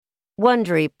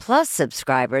Wondery Plus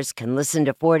subscribers can listen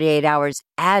to 48 Hours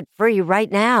ad-free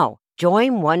right now.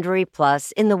 Join Wondery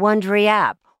Plus in the Wondery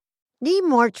app. Need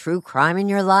more true crime in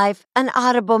your life? An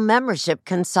Audible membership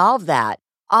can solve that.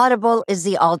 Audible is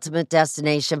the ultimate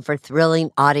destination for thrilling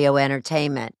audio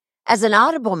entertainment. As an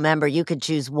Audible member, you can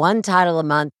choose one title a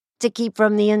month to keep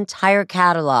from the entire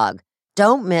catalog.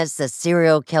 Don't miss The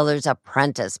Serial Killer's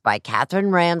Apprentice by Katherine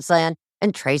Ramsland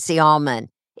and Tracy Ullman.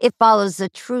 It follows the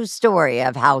true story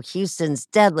of how Houston's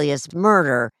deadliest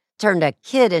murder turned a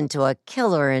kid into a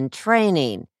killer in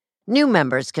training. New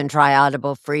members can try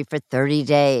Audible free for 30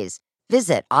 days.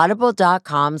 Visit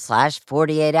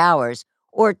audible.com/48 hours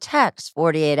or text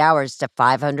 48 hours to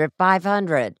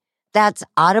 500-500. That's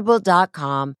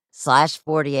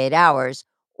audible.com/48 hours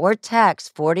or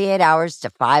text 48 hours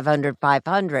to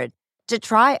 500-500 to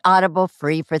try Audible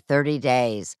free for 30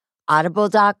 days.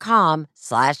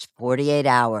 Audible.com/48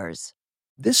 hours.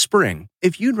 This spring,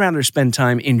 if you'd rather spend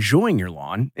time enjoying your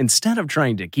lawn instead of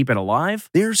trying to keep it alive,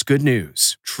 there's good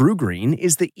news. True Green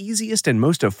is the easiest and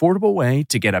most affordable way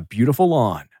to get a beautiful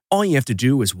lawn. All you have to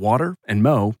do is water and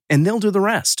mow, and they'll do the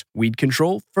rest. Weed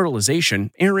control,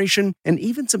 fertilization, aeration, and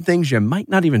even some things you might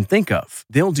not even think of.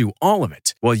 They'll do all of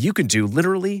it, while you can do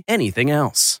literally anything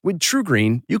else. With True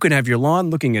Green, you can have your lawn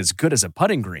looking as good as a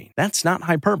putting green. That's not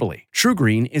hyperbole. True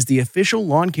Green is the official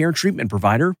lawn care treatment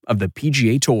provider of the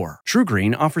PGA Tour. True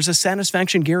Green offers a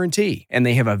satisfaction guarantee, and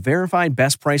they have a verified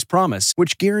best price promise,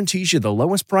 which guarantees you the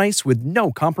lowest price with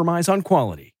no compromise on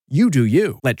quality. You do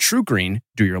you. Let True Green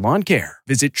do your lawn care.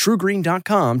 Visit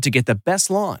TrueGreen.com to get the best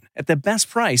lawn at the best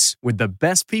price with the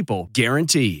best people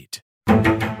guaranteed.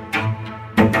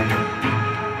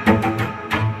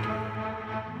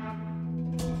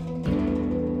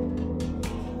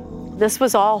 This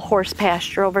was all horse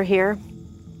pasture over here.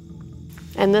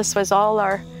 And this was all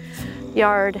our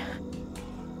yard.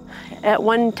 At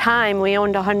one time, we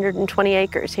owned 120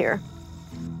 acres here.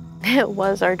 It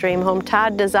was our dream home.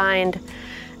 Todd designed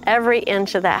every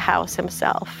inch of that house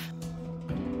himself.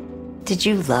 Did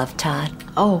you love Todd?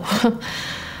 Oh,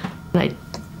 I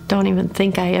don't even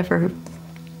think I ever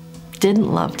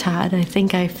didn't love Todd. I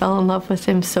think I fell in love with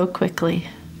him so quickly.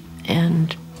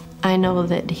 And I know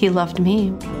that he loved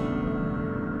me.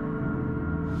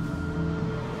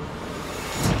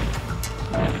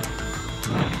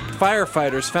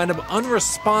 Firefighters found him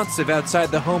unresponsive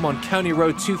outside the home on County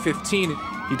Road 215.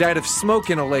 He died of smoke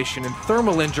inhalation and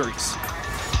thermal injuries.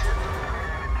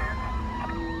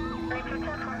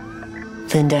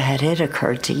 Linda, had it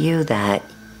occurred to you that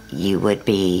you would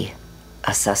be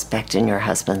a suspect in your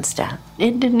husband's death?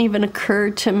 It didn't even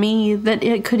occur to me that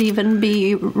it could even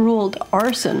be ruled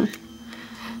arson.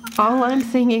 All I'm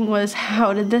thinking was,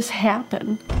 how did this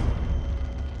happen?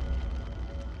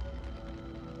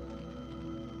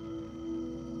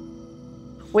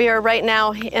 We are right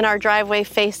now in our driveway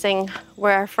facing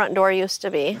where our front door used to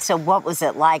be. So what was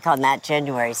it like on that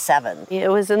January 7th? It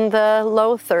was in the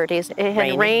low 30s. It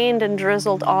had rained and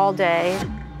drizzled all day.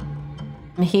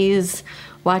 He's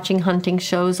watching hunting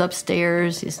shows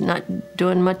upstairs. He's not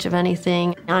doing much of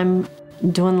anything. I'm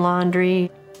doing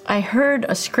laundry. I heard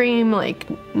a scream like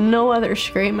no other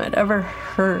scream I'd ever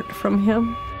heard from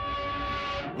him.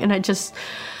 And I just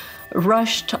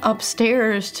rushed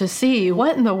upstairs to see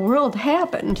what in the world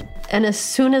happened. And as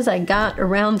soon as I got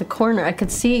around the corner, I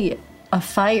could see a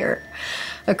fire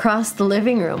across the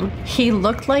living room. He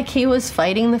looked like he was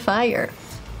fighting the fire.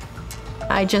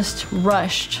 I just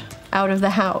rushed out of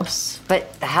the house.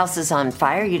 But the house is on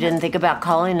fire? You didn't think about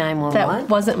calling 911? That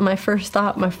wasn't my first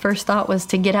thought. My first thought was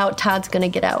to get out. Todd's gonna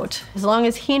get out. As long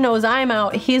as he knows I'm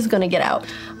out, he's gonna get out.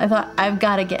 I thought, I've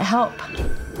gotta get help.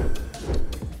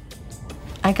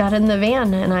 I got in the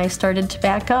van and I started to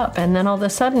back up, and then all of a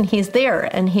sudden he's there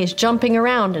and he's jumping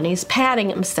around and he's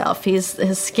patting himself. His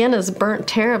skin is burnt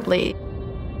terribly.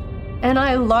 And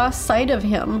I lost sight of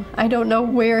him. I don't know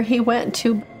where he went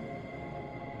to.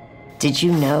 Did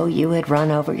you know you had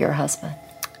run over your husband?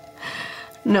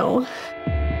 No.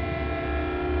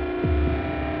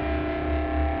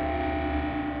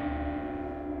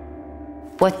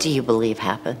 What do you believe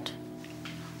happened?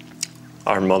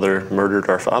 Our mother murdered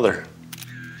our father.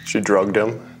 She drugged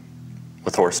him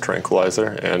with horse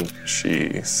tranquilizer, and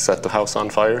she set the house on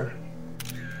fire,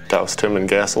 doused him in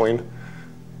gasoline.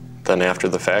 Then after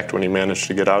the fact, when he managed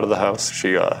to get out of the house,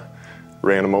 she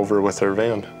ran him over with her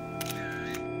van.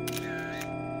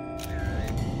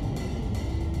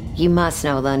 You must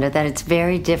know, Linda, that it's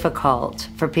very difficult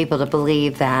for people to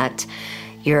believe that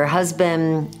your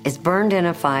husband is burned in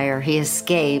a fire, he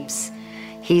escapes,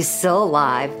 he's still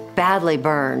alive, badly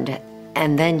burned,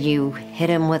 and then you hit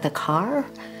him with a car?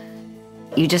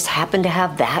 You just happen to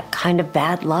have that kind of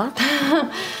bad luck?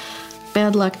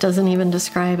 Bad luck doesn't even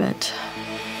describe it.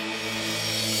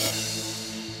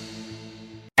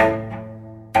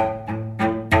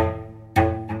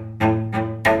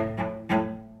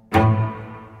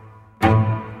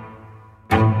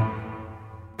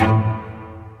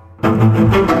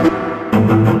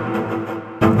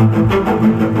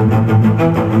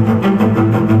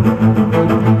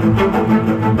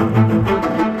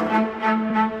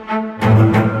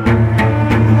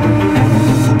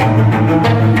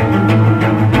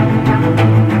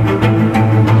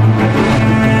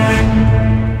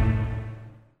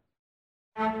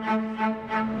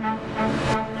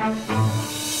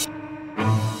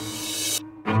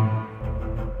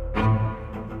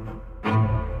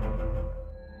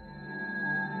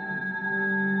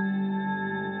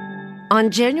 On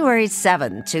January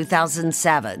 7,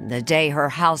 2007, the day her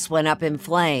house went up in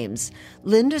flames,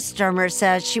 Linda Sturmer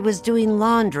says she was doing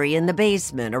laundry in the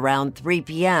basement around 3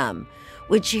 p.m.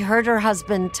 when she heard her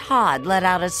husband Todd let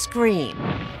out a scream.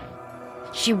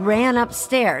 She ran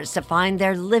upstairs to find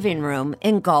their living room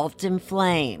engulfed in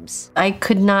flames. I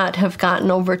could not have gotten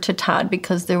over to Todd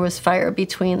because there was fire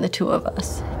between the two of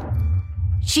us.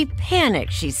 She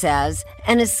panicked, she says,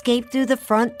 and escaped through the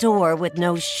front door with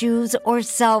no shoes or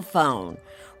cell phone.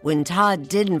 When Todd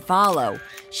didn't follow,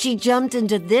 she jumped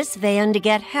into this van to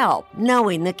get help,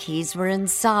 knowing the keys were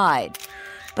inside.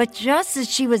 But just as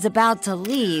she was about to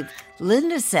leave,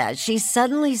 Linda says she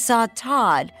suddenly saw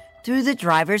Todd through the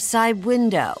driver's side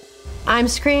window. I'm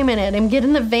screaming at him, get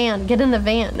in the van,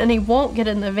 and he won't get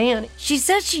in the van. She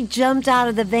says she jumped out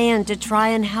of the van to try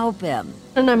and help him.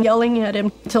 And I'm yelling at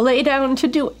him to lay down, to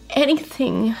do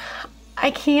anything.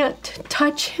 I can't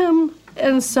touch him.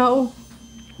 And so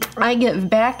I get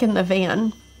back in the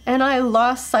van, and I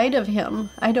lost sight of him.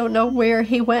 I don't know where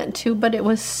he went to, but it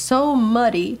was so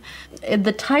muddy.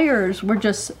 The tires were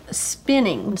just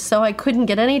spinning, so I couldn't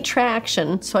get any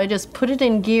traction. So I just put it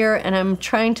in gear, and I'm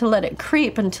trying to let it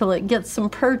creep until it gets some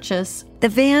purchase. The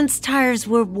van's tires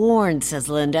were worn, says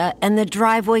Linda, and the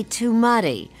driveway too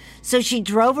muddy. So she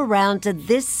drove around to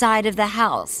this side of the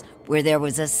house, where there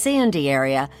was a sandy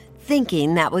area,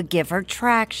 thinking that would give her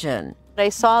traction. I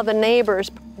saw the neighbors.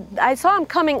 I saw them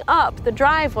coming up the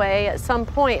driveway at some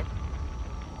point.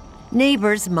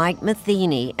 Neighbors Mike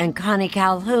Matheny and Connie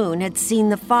Calhoun had seen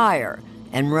the fire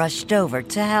and rushed over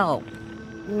to help.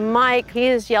 Mike, he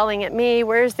is yelling at me,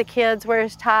 where's the kids,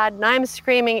 where's Todd? And I'm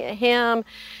screaming at him.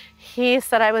 He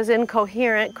said I was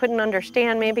incoherent, couldn't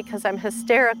understand me because I'm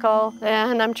hysterical.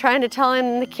 And I'm trying to tell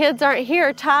him the kids aren't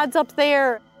here, Todd's up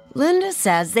there. Linda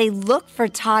says they looked for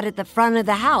Todd at the front of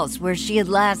the house where she had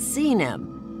last seen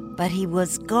him, but he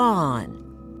was gone.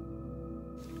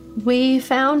 We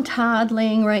found Todd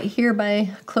laying right here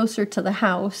closer to the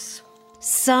house.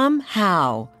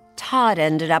 Somehow, Todd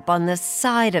ended up on the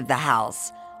side of the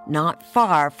house, not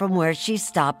far from where she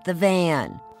stopped the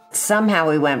van. Somehow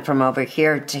we went from over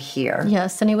here to here.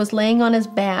 Yes, and he was laying on his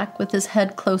back with his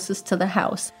head closest to the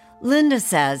house. Linda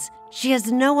says she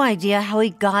has no idea how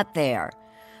he got there,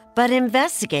 but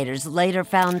investigators later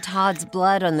found Todd's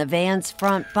blood on the van's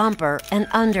front bumper and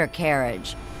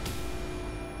undercarriage.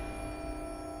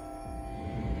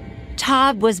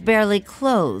 Todd was barely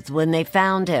clothed when they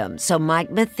found him, so Mike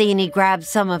Matheny grabbed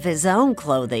some of his own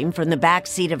clothing from the back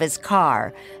seat of his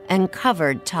car and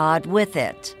covered Todd with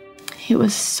it. He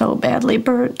was so badly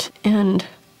burnt, and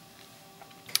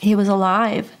he was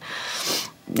alive.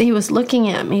 He was looking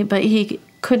at me, but he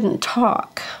couldn't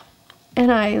talk.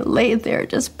 And I laid there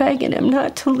just begging him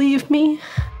not to leave me.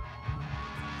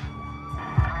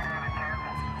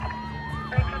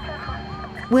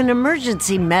 When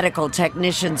emergency medical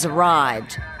technicians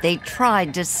arrived, they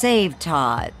tried to save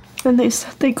Todd. And they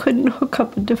said they couldn't hook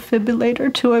up a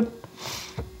defibrillator to him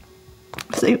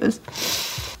because he was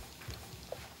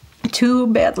too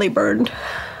badly burned.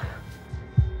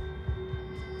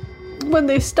 When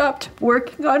they stopped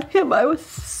working on him, I was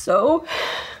so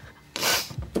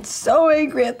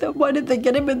angry at them. Why did they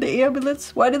get him in the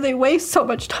ambulance? Why did they waste so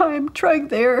much time trying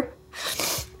there?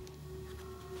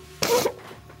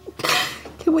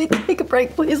 Can we take a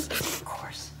break, please? Of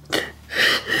course.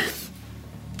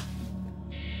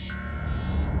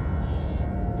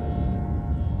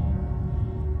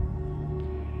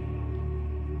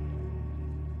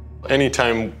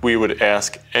 Anytime we would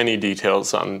ask any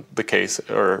details on the case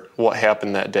or what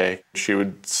happened that day, she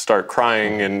would start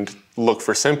crying and look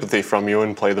for sympathy from you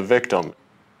and play the victim.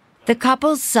 The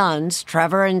couple's sons,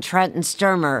 Trevor and Trenton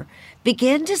Sturmer,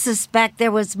 began to suspect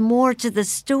there was more to the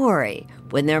story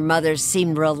when their mother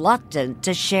seemed reluctant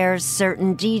to share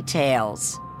certain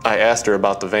details. I asked her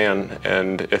about the van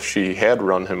and if she had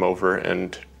run him over,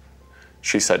 and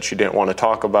She said she didn't want to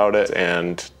talk about it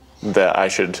and that I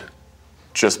should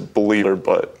just believe her,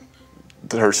 but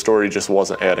her story just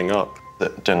wasn't adding up.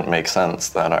 It didn't make sense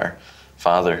that our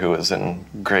father, who was in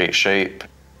great shape,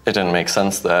 it didn't make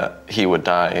sense that he would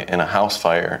die in a house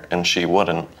fire and she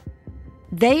wouldn't.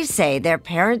 They say their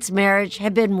parents' marriage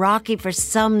had been rocky for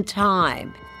some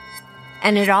time,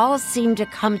 and it all seemed to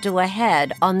come to a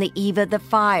head on the eve of the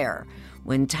fire,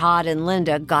 when Todd and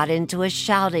Linda got into a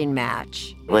shouting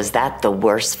match. Was that the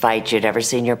worst fight you'd ever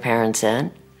seen your parents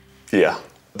in? Yeah,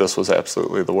 this was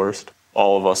absolutely the worst.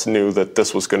 All of us knew that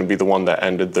this was going to be the one that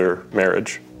ended their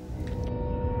marriage.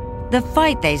 The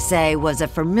fight, they say, was a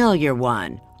familiar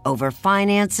one over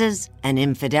finances and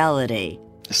infidelity.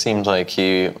 It seemed like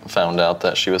he found out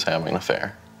that she was having an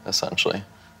affair, essentially,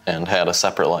 and had a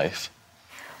separate life.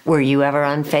 Were you ever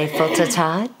unfaithful to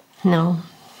Todd? No.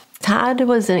 Todd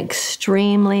was an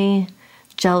extremely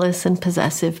jealous and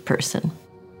possessive person.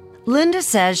 Linda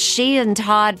says she and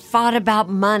Todd fought about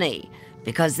money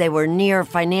because they were near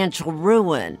financial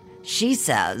ruin. She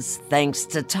says, thanks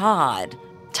to Todd.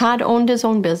 Todd owned his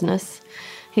own business.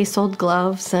 He sold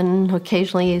gloves and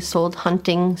occasionally he sold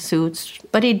hunting suits,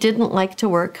 but he didn't like to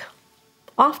work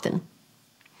often.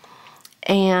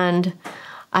 And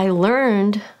I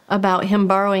learned about him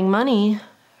borrowing money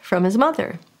from his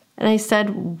mother. And I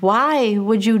said, why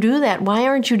would you do that? Why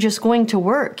aren't you just going to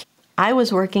work? I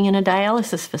was working in a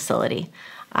dialysis facility.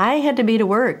 I had to be to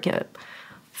work at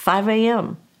 5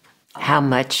 a.m. How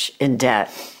much in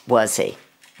debt was he?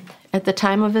 At the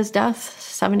time of his death,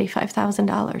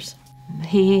 $75,000.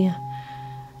 He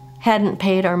hadn't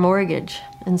paid our mortgage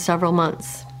in several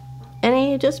months. And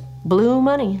he just blew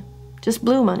money.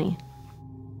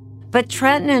 But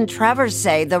Trenton and Trevor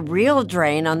say the real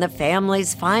drain on the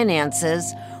family's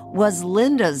finances was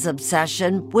Linda's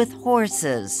obsession with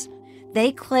horses.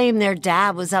 They claim their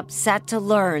dad was upset to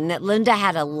learn that Linda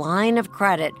had a line of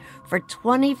credit for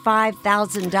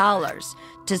 $25,000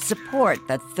 to support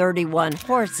the 31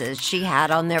 horses she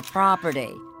had on their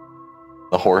property.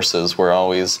 The horses were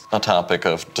always a topic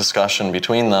of discussion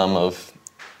between them of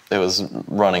it was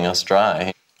running us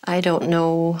dry. I don't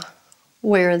know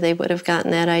where they would have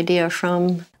gotten that idea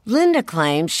from. Linda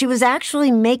claims she was actually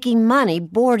making money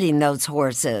boarding those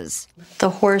horses.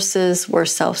 The horses were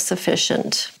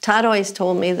self-sufficient. Todd always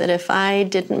told me that if I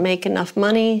didn't make enough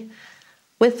money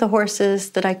with the horses,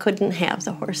 that I couldn't have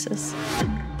the horses.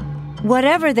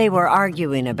 Whatever they were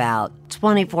arguing about,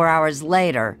 24 hours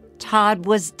later, Todd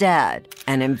was dead,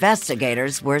 and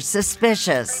investigators were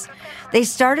suspicious. They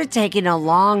started taking a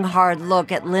long, hard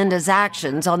look at Linda's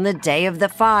actions on the day of the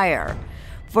fire.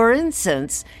 For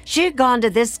instance, she had gone to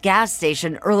this gas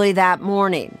station early that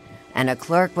morning, and a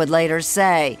clerk would later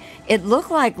say it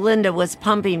looked like Linda was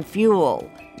pumping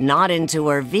fuel, not into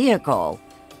her vehicle,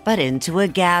 but into a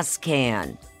gas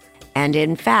can. And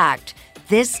in fact,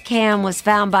 this can was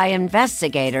found by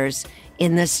investigators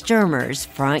in the Sturmers'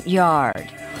 front yard.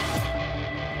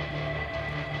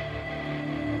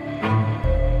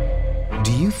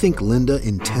 Do you think Linda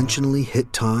intentionally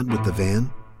hit Todd with the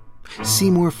van?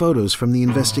 See more photos from the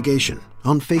investigation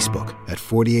on Facebook at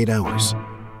 48 Hours.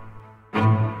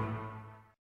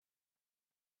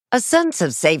 A sense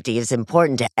of safety is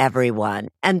important to everyone,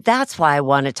 and that's why I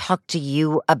want to talk to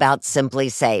you about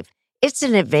SimpliSafe. It's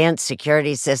an advanced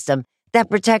security system that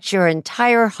protects your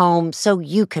entire home so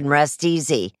you can rest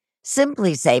easy.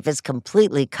 SimpliSafe is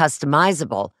completely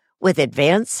customizable with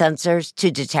advanced sensors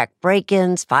to detect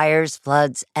break-ins, fires,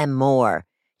 floods, and more.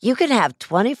 You can have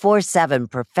 24/7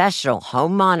 professional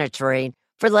home monitoring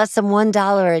for less than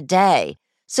 $1 a day.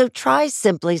 So try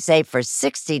SimpliSafe for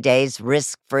 60 days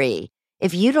risk-free.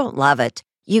 If you don't love it,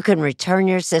 you can return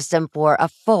your system for a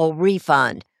full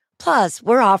refund. Plus,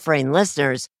 we're offering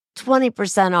listeners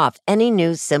 20% off any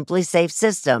new SimpliSafe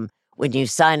system when you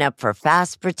sign up for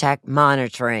Fast Protect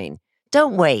monitoring.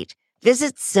 Don't wait.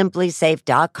 Visit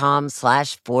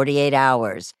SimpliSafe.com/48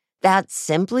 hours. That's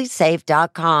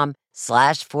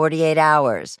SimpliSafe.com/48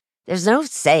 hours. There's no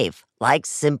safe like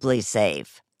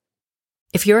SimpliSafe.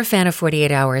 If you're a fan of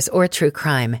 48 Hours or true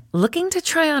crime, looking to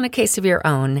try on a case of your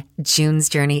own, June's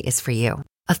Journey is for you.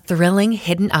 A thrilling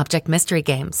hidden object mystery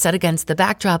game set against the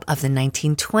backdrop of the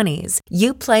 1920s.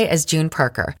 You play as June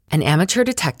Parker, an amateur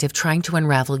detective trying to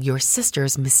unravel your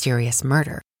sister's mysterious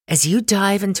murder. As you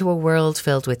dive into a world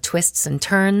filled with twists and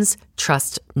turns,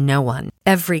 trust no one.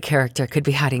 Every character could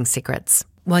be hiding secrets.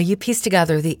 While you piece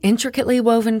together the intricately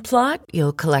woven plot,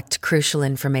 you'll collect crucial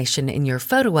information in your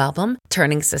photo album,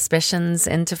 turning suspicions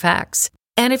into facts.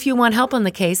 And if you want help on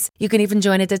the case, you can even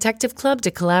join a detective club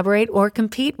to collaborate or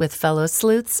compete with fellow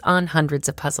sleuths on hundreds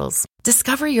of puzzles.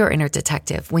 Discover your inner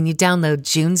detective when you download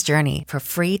June's Journey for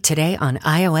free today on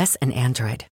iOS and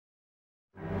Android.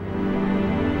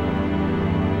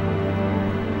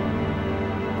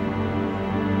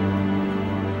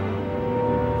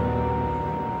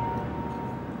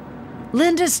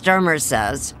 Linda Sturmer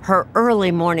says her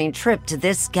early morning trip to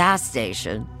this gas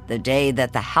station, the day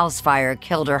that the house fire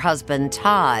killed her husband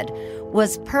Todd,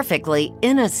 was perfectly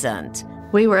innocent.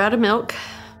 We were out of milk.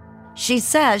 She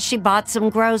says she bought some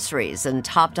groceries and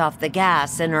topped off the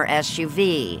gas in her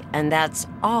SUV, and that's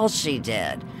all she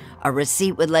did. A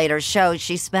receipt would later show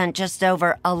she spent just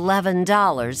over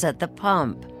 $11 at the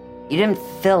pump. You didn't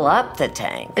fill up the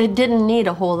tank. It didn't need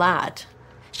a whole lot.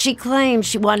 She claimed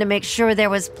she wanted to make sure there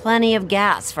was plenty of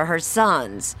gas for her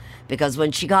sons, because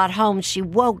when she got home, she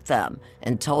woke them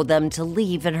and told them to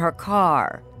leave in her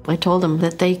car. I told them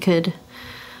that they could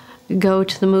go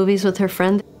to the movies with her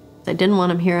friend. I didn't want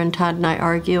them hearing Todd and I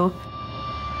argue.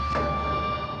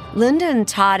 Linda and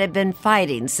Todd had been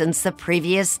fighting since the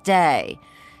previous day.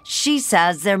 She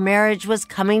says their marriage was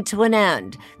coming to an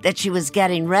end, that she was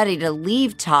getting ready to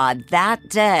leave Todd that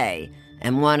day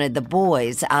and wanted the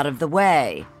boys out of the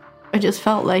way. I just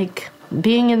felt like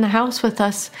being in the house with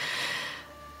us,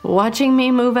 watching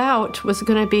me move out, was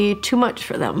going to be too much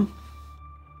for them.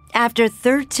 After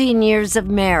 13 years of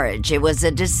marriage, it was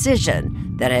a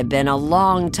decision that had been a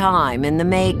long time in the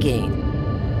making.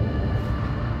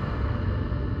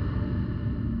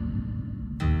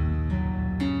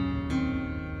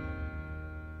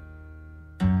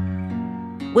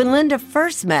 When Linda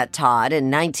first met Todd in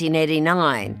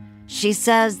 1989, she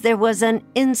says there was an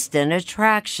instant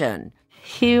attraction.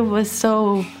 He was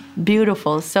so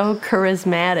beautiful, so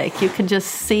charismatic. You could just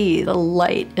see the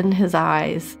light in his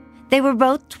eyes. They were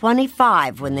both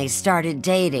 25 when they started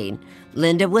dating.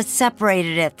 Linda was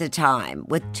separated at the time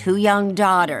with 2 young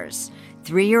daughters,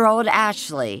 3-year-old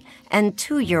Ashley and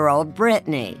 2-year-old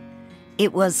Brittany.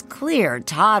 It was clear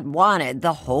Todd wanted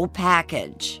the whole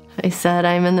package. I said,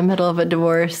 I'm in the middle of a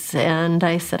divorce, and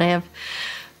I said, I have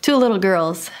 2 little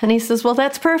girls. And he says, well,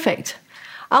 that's perfect.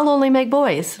 I'll only make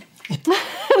boys.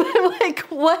 I'm like,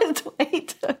 what?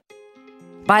 Wait.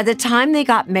 By the time they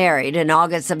got married in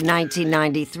August of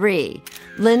 1993,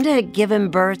 Linda had given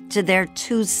birth to their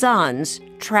 2 sons,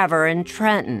 Trevor and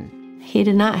Trenton. He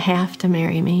did not have to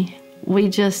marry me. We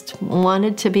just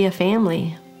wanted to be a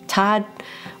family. Todd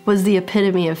was the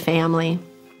epitome of family.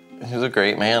 He was a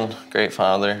great man, great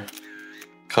father.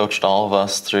 Coached all of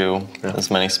us through as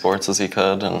many sports as he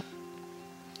could, and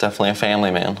definitely a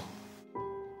family man.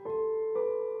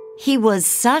 He was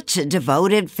such a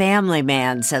devoted family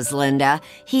man, says Linda.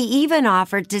 He even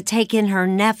offered to take in her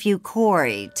nephew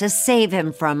Corey to save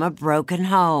him from a broken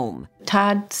home.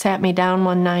 Todd sat me down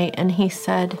one night and he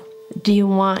said, do you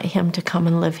want him to come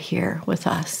and live here with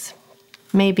us?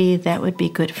 Maybe that would be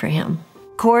good for him.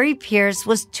 Corey Pierce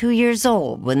was 2 years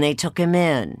old when they took him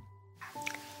in.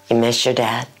 You miss your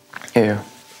dad? Yeah.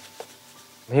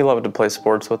 He loved to play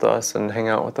sports with us and hang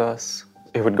out with us.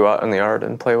 He would go out in the yard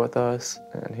and play with us,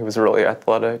 and he was really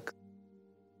athletic.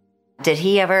 Did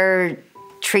he ever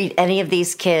treat any of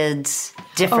these kids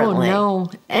differently? Oh,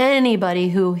 no. Anybody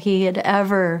who he had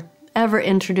ever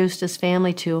introduced his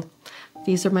family to.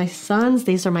 These are my sons,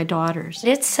 these are my daughters.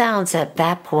 It sounds at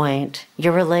that point,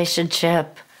 your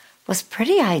relationship was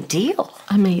pretty ideal.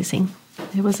 Amazing.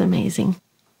 It was amazing.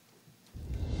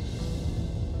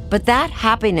 But that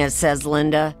happiness, says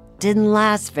Linda, didn't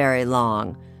last very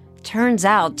long. Turns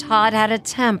out Todd had a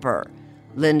temper.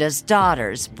 Linda's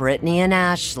daughters, Brittany and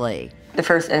Ashley. The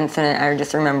first incident, I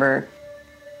just remember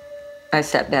my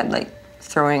stepdad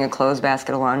throwing a clothes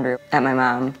basket of laundry at my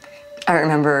mom. I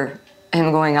remember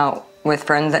him going out with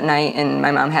friends at night and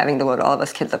my mom having to load all of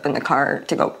us kids up in the car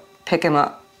to go pick him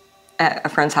up at a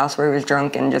friend's house where he was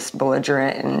drunk and just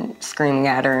belligerent and screaming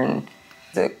at her. And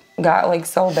it got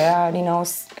so bad,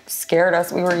 scared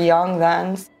us. We were young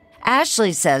then.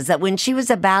 Ashley says that when she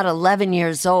was about 11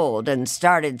 years old and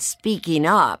started speaking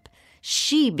up,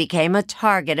 she became a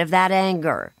target of that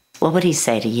anger. What would he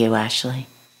say to you, Ashley?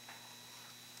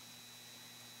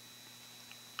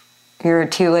 You're a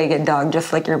 2-legged dog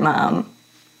just like your mom.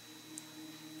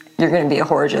 You're going to be a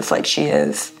whore just like she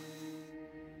is.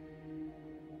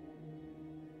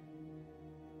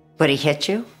 Would he hit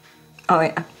you? Oh,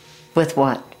 yeah. With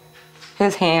what?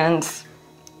 His hands,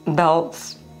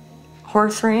 belts,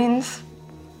 horse reins,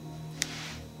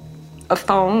 a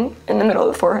phone in the middle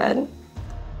of the forehead.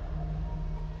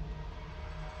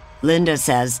 Linda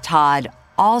says Todd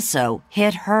also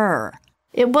hit her.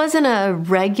 It wasn't a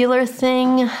regular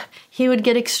thing. He would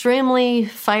get extremely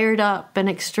fired up and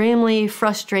extremely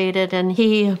frustrated, and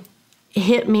he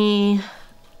hit me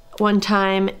one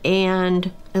time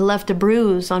and I left a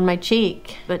bruise on my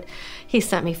cheek. But he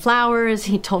sent me flowers,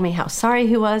 he told me how sorry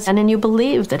he was, and then you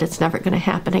believe that it's never going to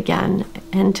happen again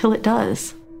until it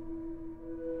does.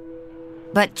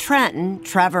 But Trenton,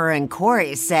 Trevor, and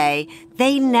Corey say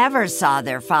they never saw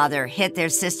their father hit their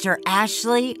sister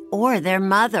Ashley or their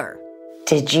mother.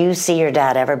 Did you see your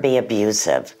dad ever be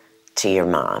abusive to your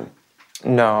mom?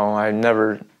 No, I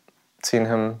never seen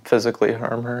him physically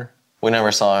harm her. We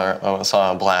never saw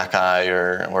a black eye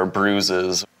or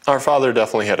bruises. Our father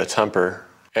definitely had a temper,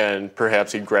 and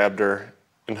perhaps he grabbed her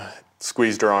and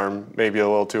squeezed her arm maybe a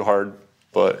little too hard,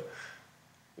 but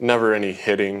never any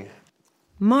hitting.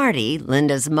 Marty,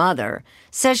 Linda's mother,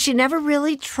 says she never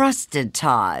really trusted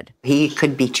Todd. He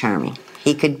could be charming.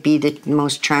 He could be the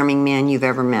most charming man you've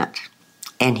ever met.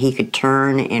 And he could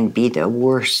turn and be the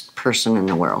worst person in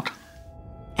the world.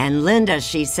 And Linda,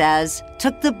 she says,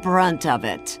 took the brunt of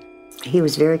it. He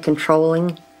was very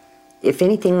controlling. If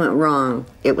anything went wrong,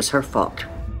 it was her fault.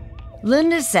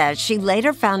 Linda says she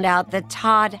later found out that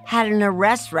Todd had an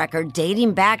arrest record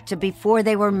dating back to before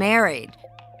they were married.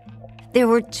 There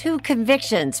were 2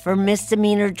 convictions for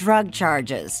misdemeanor drug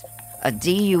charges, a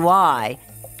DUI,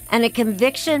 and a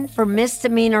conviction for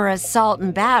misdemeanor assault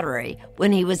and battery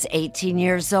when he was 18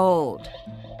 years old.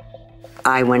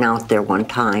 I went out there one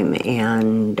time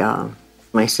and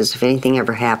I says, if anything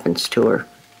ever happens to her,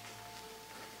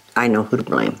 I know who to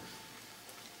blame.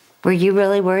 Were you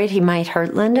really worried he might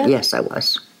hurt Linda? Yes, I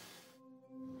was.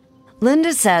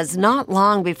 Linda says not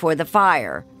long before the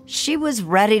fire, she was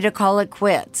ready to call it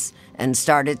quits and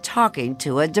started talking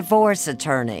to a divorce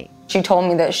attorney. She told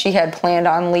me that she had planned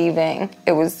on leaving.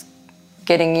 It was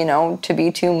getting, to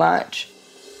be too much.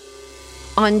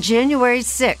 On January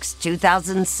 6,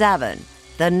 2007,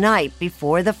 the night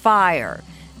before the fire,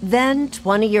 then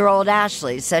 20-year-old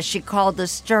Ashley says she called the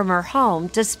Sturmer home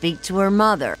to speak to her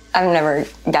mother. I've never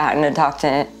gotten to talk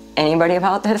to anybody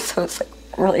about this, so it's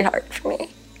really hard for me.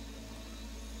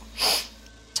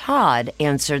 Todd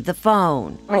answered the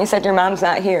phone. When he said, your mom's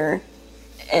not here,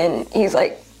 and he's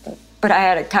like, but I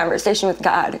had a conversation with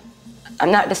God.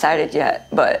 I'm not decided yet,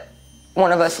 but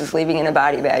one of us is leaving in a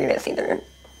body bag, and it's either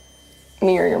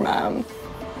me or your mom.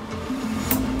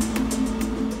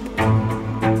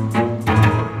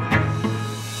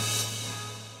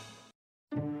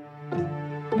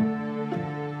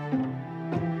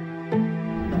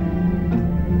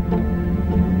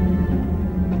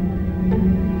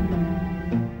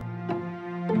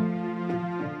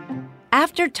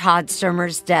 After Todd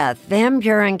Sturmer's death, Van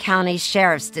Buren County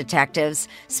Sheriff's detectives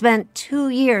spent 2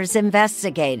 years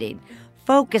investigating,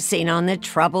 focusing on the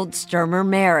troubled Sturmer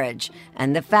marriage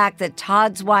and the fact that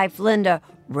Todd's wife, Linda,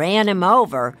 ran him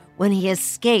over when he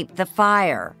escaped the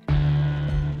fire.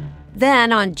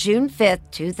 Then, on June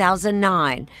 5,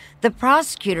 2009, the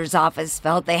prosecutor's office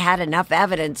felt they had enough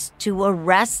evidence to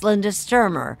arrest Linda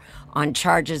Sturmer on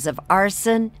charges of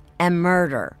arson and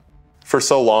murder. For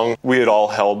so long, we had all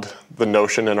held the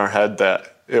notion in our head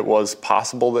that it was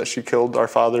possible that she killed our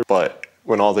father, but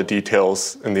when all the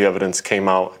details and the evidence came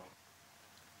out,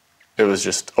 it was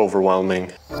just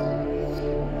overwhelming.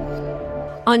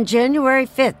 On January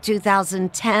 5,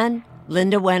 2010,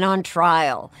 Linda went on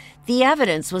trial. The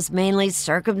evidence was mainly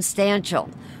circumstantial,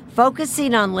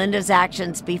 focusing on Linda's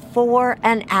actions before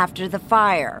and after the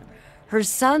fire. Her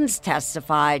sons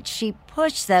testified she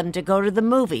pushed them to go to the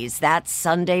movies that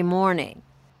Sunday morning.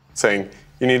 Saying,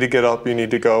 you need to get up, you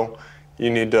need to go, you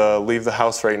need to leave the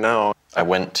house right now. I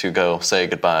went to go say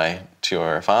goodbye to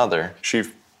our father. She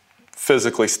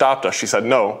physically stopped us. She said,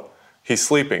 no, he's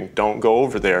sleeping, don't go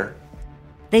over there.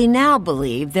 They now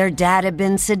believe their dad had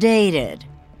been sedated.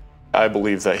 I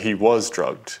believe that he was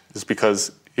drugged. It's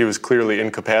because he was clearly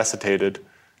incapacitated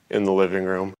in the living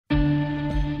room.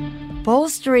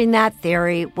 Bolstering that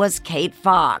theory was Kate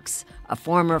Fox, a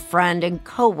former friend and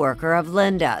co-worker of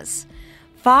Linda's.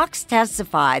 Fox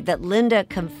testified that Linda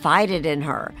confided in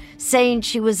her, saying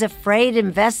she was afraid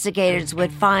investigators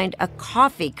would find a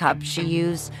coffee cup she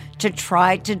used to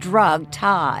try to drug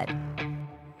Todd.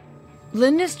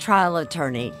 Linda's trial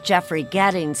attorney, Jeffrey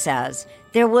Getting, says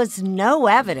there was no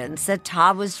evidence that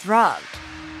Todd was drugged.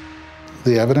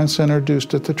 The evidence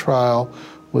introduced at the trial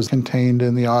was contained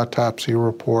in the autopsy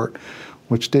report,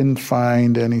 which didn't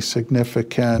find any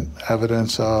significant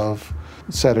evidence of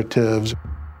sedatives.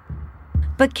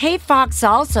 But Kate Fox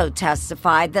also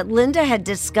testified that Linda had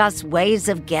discussed ways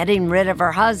of getting rid of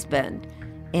her husband,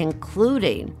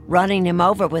 including running him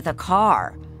over with a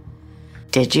car.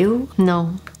 Did you?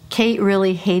 No. Kate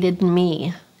really hated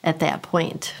me at that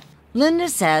point. Linda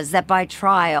says that by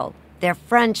trial, their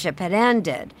friendship had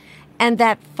ended, and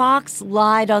that Fox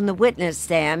lied on the witness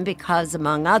stand because,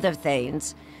 among other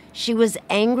things, she was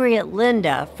angry at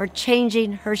Linda for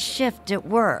changing her shift at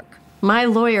work. My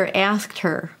lawyer asked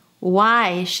her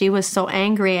why she was so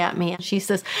angry at me. She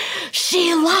says,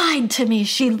 she lied to me.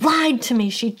 She lied to me.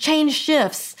 She changed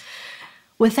shifts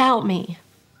without me.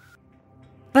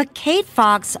 But Kate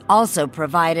Fox also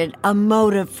provided a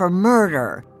motive for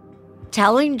murder,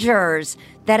 telling jurors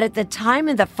that at the time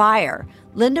of the fire,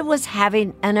 Linda was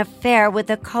having an affair with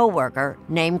a coworker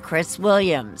named Chris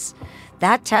Williams.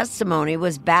 That testimony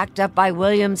was backed up by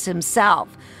Williams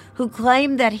himself, who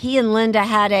claimed that he and Linda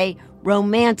had a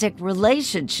romantic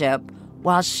relationship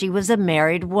while she was a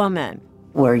married woman.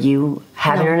 Were you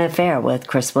having an affair with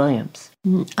Chris Williams?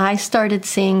 I started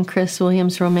seeing Chris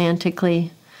Williams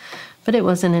romantically, but it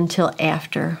wasn't until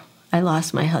after I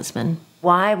lost my husband.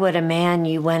 Why would a man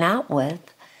you went out with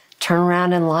turn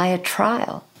around and lie at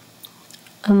trial?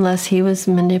 Unless he was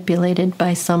manipulated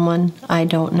by someone I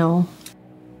don't know.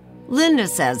 Linda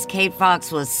says Kate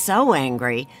Fox was so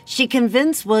angry, she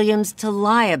convinced Williams to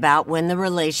lie about when the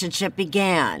relationship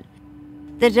began.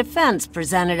 The defense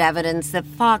presented evidence that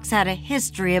Fox had a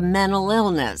history of mental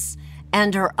illness,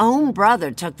 and her own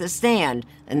brother took the stand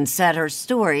and said her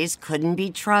stories couldn't be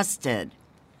trusted.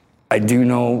 I do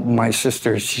know my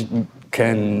sister, she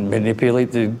can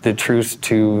manipulate the truth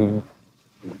to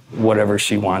whatever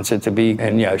she wants it to be,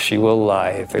 and yeah, she will lie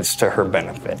if it's to her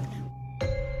benefit.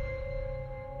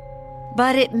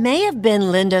 But it may have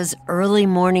been Linda's early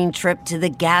morning trip to the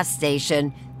gas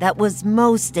station that was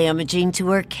most damaging to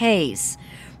her case.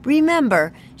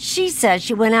 Remember, she said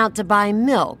she went out to buy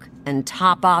milk and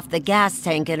top off the gas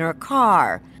tank in her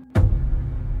car.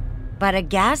 But a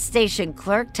gas station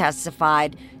clerk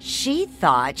testified she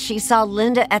thought she saw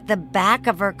Linda at the back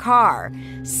of her car,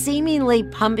 seemingly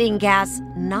pumping gas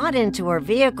not into her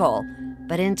vehicle,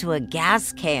 but into a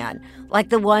gas can, like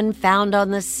the one found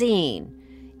on the scene.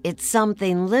 It's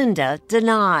something Linda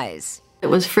denies. It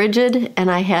was frigid, and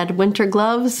I had winter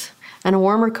gloves and a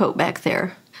warmer coat back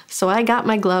there. So I got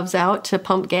my gloves out to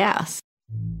pump gas.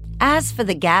 As for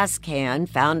the gas can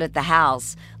found at the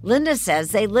house, Linda says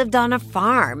they lived on a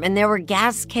farm and there were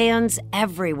gas cans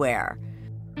everywhere.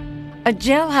 A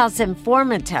jailhouse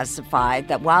informant testified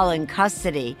that while in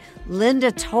custody,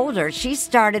 Linda told her she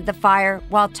started the fire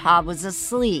while Todd was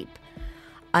asleep.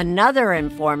 Another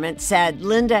informant said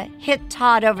Linda hit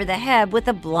Todd over the head with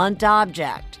a blunt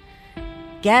object.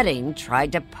 Getting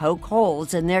tried to poke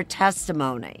holes in their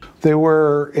testimony. They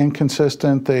were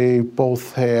inconsistent. They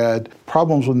both had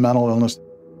problems with mental illness.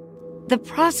 The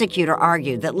prosecutor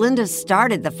argued that Linda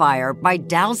started the fire by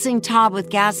dousing Todd with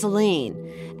gasoline,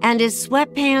 and his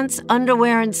sweatpants,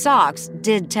 underwear, and socks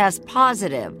did test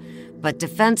positive. But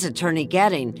defense attorney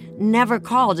Getting never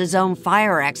called his own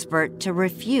fire expert to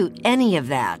refute any of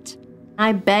that.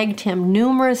 I begged him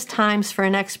numerous times for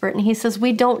an expert, and he says,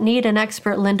 we don't need an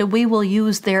expert, Linda. We will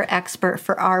use their expert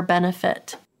for our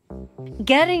benefit.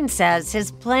 Getting says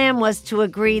his plan was to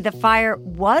agree the fire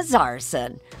was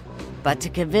arson, but to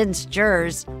convince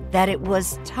jurors that it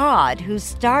was Todd who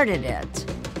started it.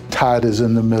 Todd is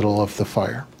in the middle of the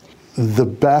fire. The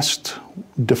best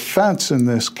defense in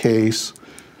this case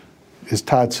is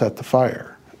Todd set the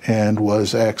fire and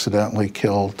was accidentally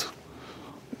killed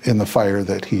in the fire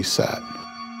that he set.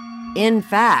 In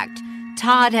fact,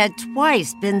 Todd had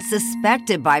twice been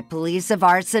suspected by police of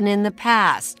arson in the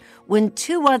past, when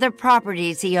 2 other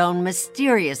properties he owned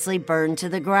mysteriously burned to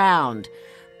the ground.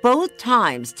 Both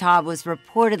times, Todd was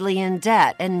reportedly in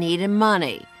debt and needed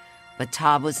money, but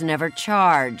Todd was never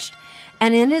charged.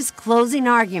 And in his closing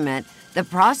argument, the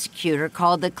prosecutor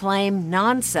called the claim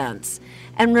nonsense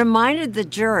and reminded the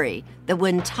jury that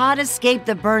when Todd escaped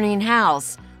the burning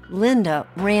house, Linda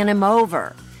ran him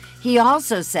over. He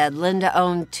also said Linda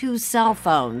owned 2 cell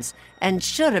phones and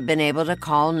should have been able to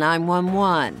call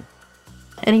 911.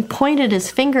 And he pointed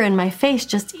his finger in my face,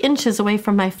 just inches away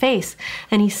from my face,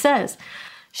 and he says,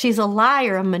 she's a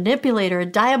liar, a manipulator, a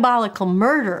diabolical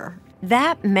murderer.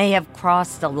 That may have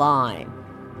crossed a line,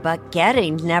 but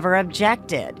Getting never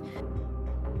objected.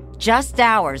 Just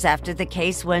hours after the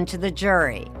case went to the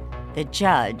jury, the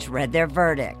judge read their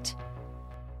verdict.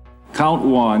 Count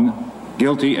 1,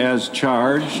 guilty as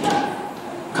charged.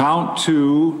 Count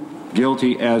 2,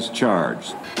 guilty as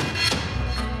charged.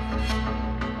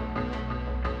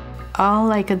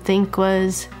 All I could think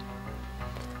was,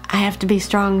 I have to be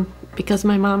strong because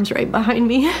my mom's right behind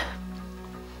me.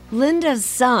 Linda's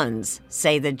sons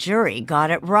say the jury got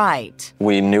it right.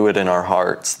 We knew it in our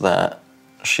hearts that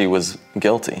she was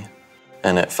guilty.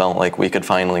 and it felt like we could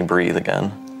finally breathe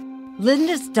again.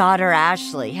 Linda's daughter,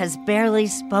 Ashley, has barely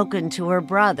spoken to her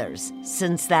brothers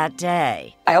since that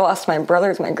day. I lost my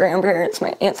brothers, my grandparents,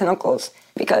 my aunts and uncles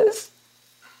because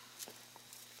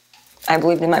I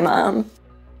believed in my mom.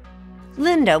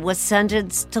 Linda was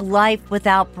sentenced to life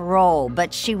without parole,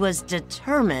 but she was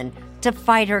determined to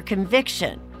fight her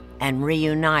conviction and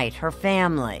reunite her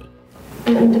family.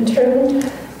 I'm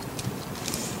determined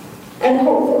and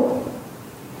hopeful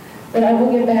that I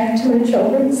will get back to my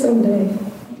children someday.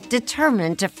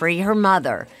 Determined to free her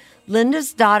mother,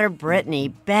 Linda's daughter Brittany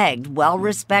begged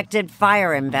well-respected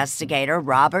fire investigator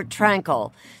Robert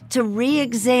Trankel to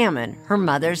re-examine her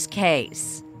mother's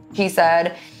case. He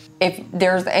said, if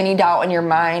there's any doubt in your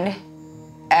mind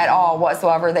at all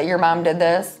whatsoever that your mom did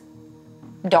this,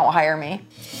 don't hire me.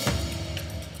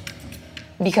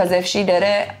 Because if she did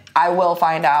it, I will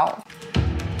find out.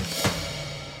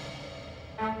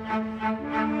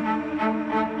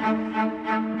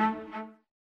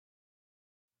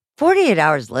 48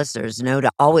 Hours listeners know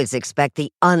to always expect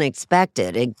the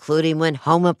unexpected, including when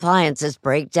home appliances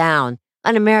break down.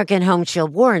 An American Home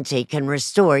Shield warranty can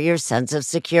restore your sense of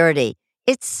security.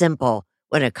 It's simple.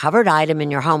 When a covered item in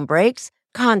your home breaks,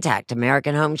 contact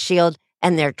American Home Shield,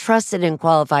 and their trusted and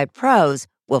qualified pros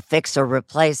will fix or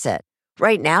replace it.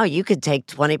 Right now, you could take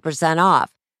 20%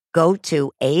 off. Go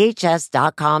to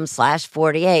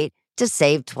ahs.com/48 to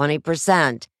save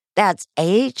 20%. That's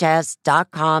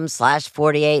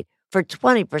ahs.com/48 for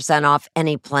 20% off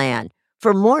any plan.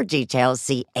 For more details,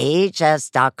 see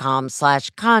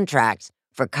ahs.com/contracts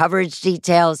for coverage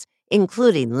details,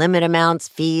 including limit amounts,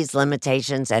 fees,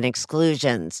 limitations, and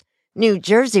exclusions. New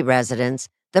Jersey residents,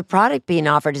 the product being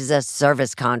offered is a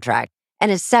service contract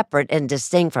and is separate and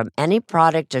distinct from any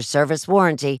product or service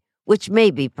warranty which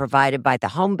may be provided by the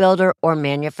home builder or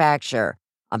manufacturer.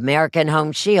 American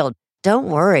Home Shield. Don't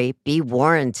worry, be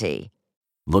warranty.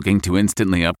 Looking to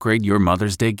instantly upgrade your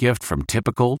Mother's Day gift from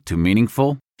typical to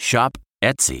meaningful? Shop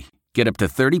Etsy. Get up to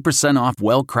 30% off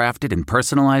well-crafted and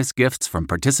personalized gifts from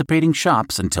participating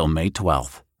shops until May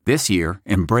 12th. This year,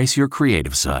 embrace your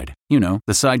creative side. You know,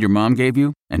 the side your mom gave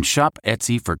you. And shop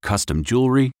Etsy for custom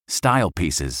jewelry, style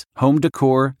pieces, home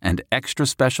decor, and extra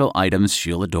special items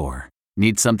she'll adore.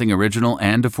 Need something original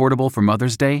and affordable for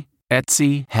Mother's Day?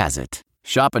 Etsy has it.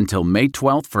 Shop until May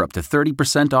 12th for up to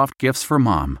 30% off gifts for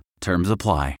mom. Terms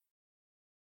apply.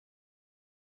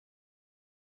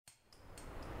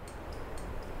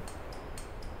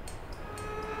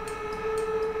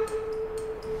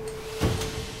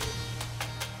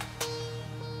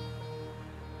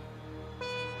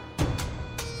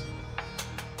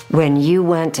 When you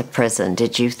went to prison,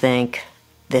 did you think,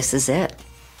 this is it?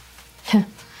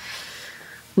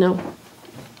 No.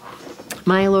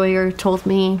 My lawyer told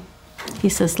me, he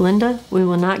says, Linda, we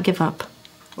will not give up.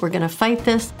 We're going to fight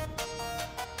this.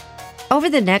 Over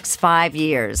the next 5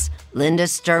 years, Linda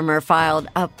Sturmer filed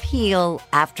appeal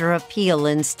after appeal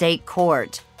in state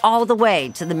court, all the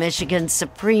way to the Michigan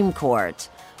Supreme Court.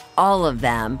 All of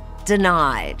them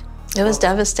denied. It was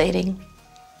devastating.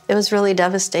 It was really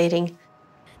devastating.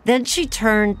 Then she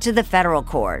turned to the federal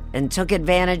court and took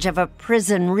advantage of a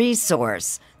prison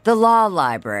resource, the law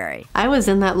library. I was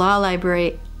in that law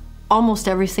library almost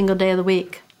every single day of the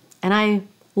week, and I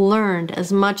learned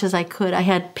as much as I could. I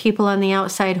had people on the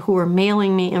outside who were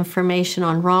mailing me information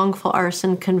on wrongful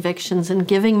arson convictions and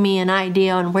giving me an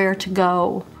idea on where to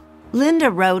go.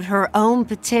 Linda wrote her own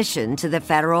petition to the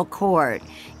federal court.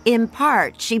 In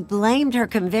part, she blamed her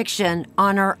conviction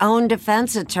on her own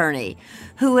defense attorney,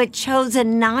 who had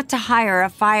chosen not to hire a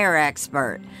fire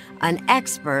expert, an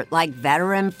expert like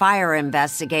veteran fire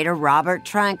investigator Robert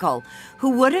Trankel,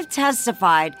 who would have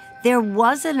testified there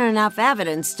wasn't enough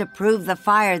evidence to prove the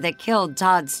fire that killed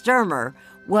Todd Sturmer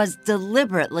was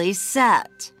deliberately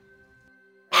set.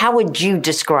 How would you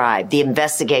describe the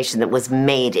investigation that was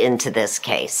made into this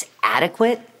case?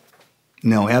 Adequate?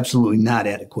 No, absolutely not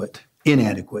adequate.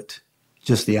 Inadequate.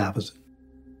 Just the opposite.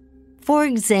 For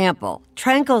example,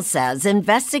 Trankel says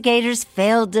investigators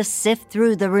failed to sift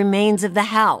through the remains of the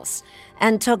house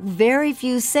and took very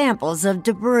few samples of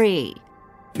debris.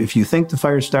 If you think the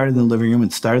fire started in the living room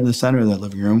and started in the center of that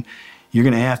living room, you're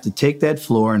going to have to take that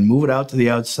floor and move it out to the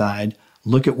outside,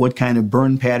 look at what kind of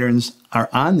burn patterns are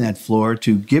on that floor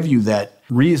to give you that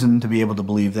reason to be able to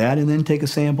believe that, and then take a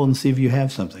sample and see if you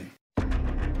have something.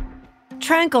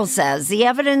 Trankel says the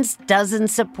evidence doesn't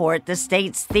support the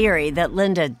state's theory that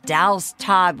Linda doused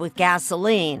Todd with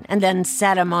gasoline and then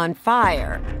set him on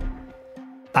fire.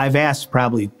 I've asked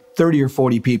probably 30 or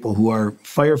 40 people who are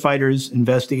firefighters,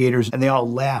 investigators, and they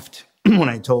all laughed when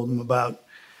I told them about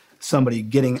somebody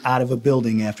getting out of a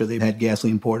building after they've had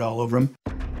gasoline poured all over them.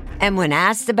 And when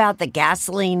asked about the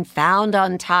gasoline found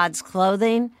on Todd's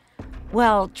clothing,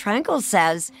 well, Trenkle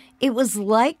says it was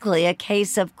likely a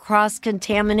case of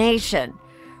cross-contamination.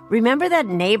 Remember that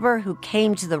neighbor who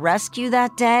came to the rescue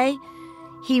that day?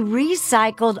 He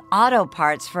recycled auto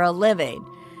parts for a living,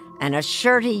 and a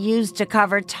shirt he used to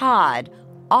cover Todd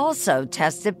also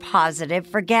tested positive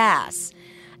for gas.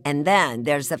 And then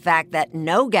there's the fact that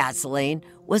no gasoline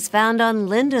was found on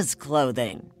Linda's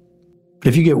clothing. But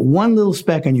if you get one little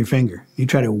speck on your finger, you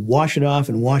try to wash it off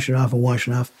and wash it off and wash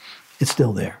it off, it's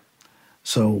still there.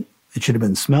 So it should have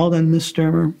been smelled on Miss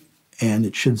Sturmer, and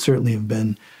it should certainly have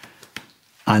been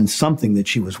on something that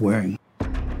she was wearing.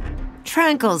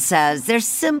 Trenkle says there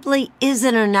simply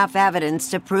isn't enough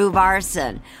evidence to prove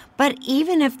arson. But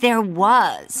even if there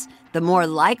was, the more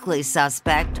likely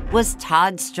suspect was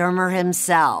Todd Sturmer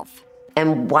himself.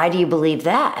 And why do you believe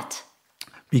that?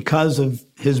 Because of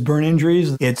his burn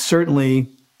injuries, it certainly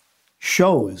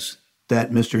shows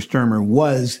that Mr. Sturmer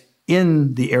was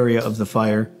in the area of the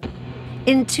fire.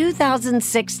 In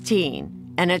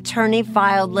 2016, an attorney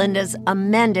filed Linda's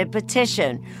amended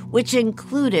petition, which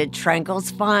included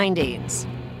Trenkle's findings.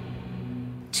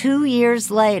 2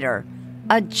 years later,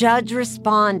 a judge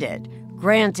responded,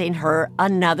 granting her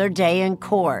another day in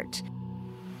court.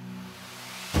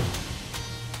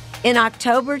 In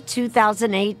October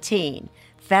 2018,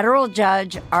 federal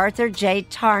judge Arthur J.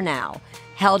 Tarnow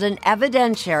held an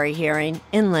evidentiary hearing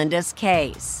in Linda's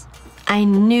case. I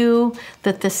knew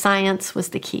that the science was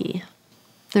the key.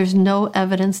 There's no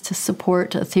evidence to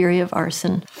support a theory of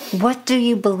arson. What do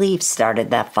you believe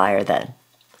started that fire then?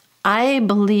 I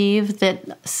believe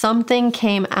that something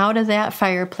came out of that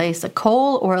fireplace, a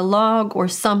coal or a log or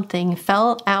something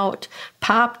fell out,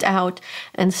 popped out,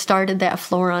 and started that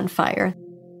floor on fire.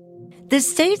 The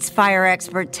state's fire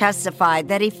expert testified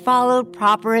that he followed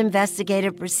proper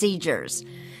investigative procedures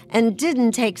and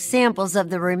didn't take samples of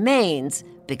the remains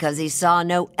because he saw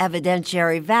no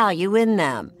evidentiary value in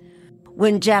them.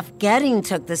 When Jeff Getting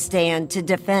took the stand to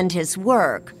defend his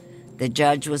work, the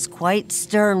judge was quite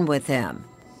stern with him.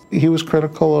 He was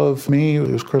critical of me. He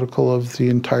was critical of the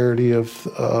entirety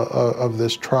of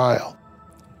this trial.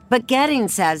 But Getting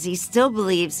says he still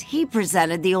believes he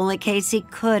presented the only case he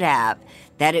could have,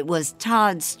 that it was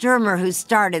Todd Sturmer who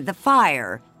started the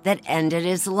fire that ended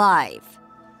his life.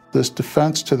 This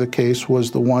defense to the case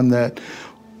was the one that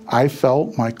I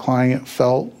felt, my client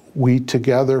felt, we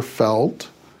together felt,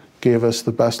 gave us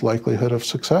the best likelihood of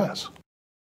success.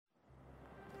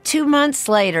 2 months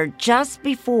later, just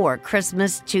before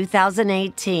Christmas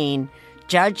 2018,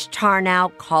 Judge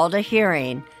Tarnow called a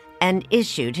hearing and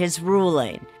issued his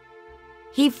ruling.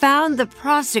 He found the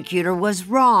prosecutor was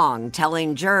wrong,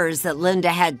 telling jurors that Linda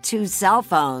had 2 cell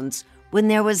phones when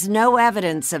there was no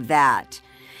evidence of that.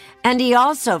 And he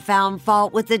also found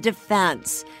fault with the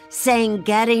defense, saying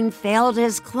Getting failed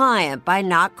his client by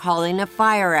not calling a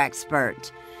fire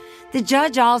expert. The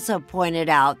judge also pointed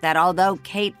out that although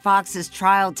Kate Fox's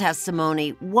trial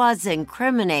testimony was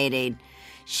incriminating,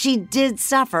 she did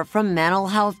suffer from mental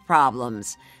health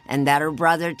problems, and that her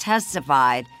brother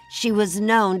testified she was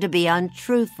known to be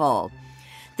untruthful.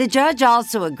 The judge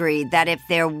also agreed that if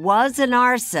there was an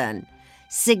arson,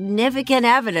 significant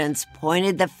evidence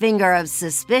pointed the finger of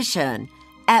suspicion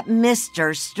at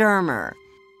Mr. Sturmer.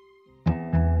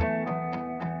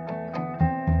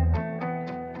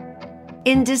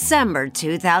 In December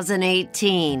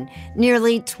 2018,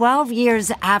 nearly 12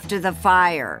 years after the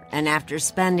fire and after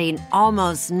spending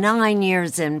almost 9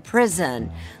 years in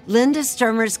prison, Linda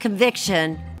Sturmer's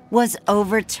conviction was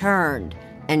overturned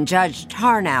and Judge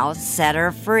Tarnow set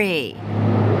her free.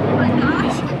 Oh my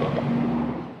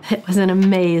gosh. It was an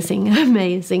amazing,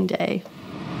 amazing day.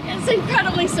 It's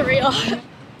incredibly surreal.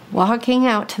 Walking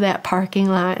out to that parking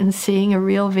lot and seeing a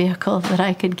real vehicle that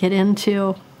I could get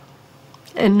into,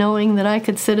 and knowing that I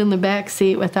could sit in the back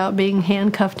seat without being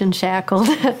handcuffed and shackled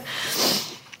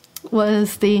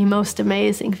was the most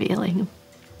amazing feeling.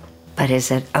 But is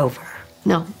it over?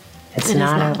 No, it's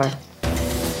not over.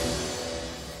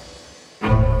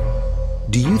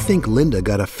 Do you think Linda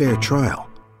got a fair trial?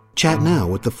 Chat now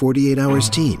with the 48 Hours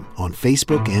team on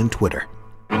Facebook and Twitter.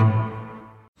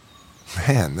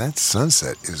 Man, that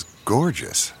sunset is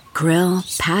gorgeous. Grill,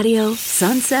 patio,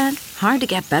 sunset. Hard to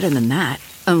get better than that.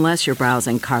 Unless you're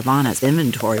browsing Carvana's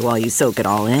inventory while you soak it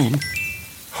all in.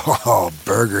 Oh,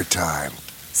 burger time.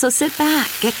 So sit back,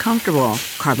 get comfortable.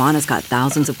 Carvana's got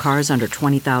thousands of cars under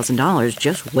 $20,000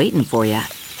 just waiting for you.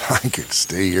 I could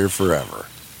stay here forever.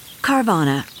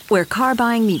 Carvana, where car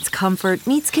buying meets comfort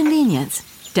meets convenience.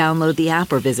 Download the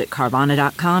app or visit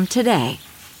Carvana.com today.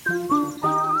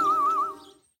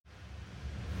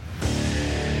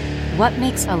 What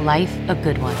makes a life a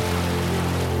good one?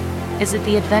 Is it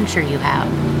the adventure you have?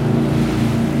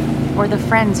 Or the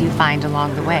friends you find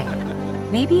along the way?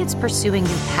 Maybe it's pursuing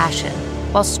your passion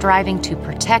while striving to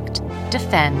protect,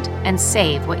 defend, and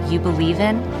save what you believe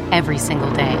in every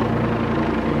single day.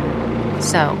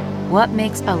 So, what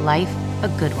makes a life a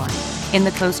good one? In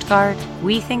the Coast Guard,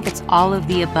 we think it's all of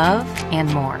the above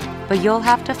and more, but you'll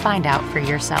have to find out for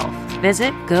yourself.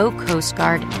 Visit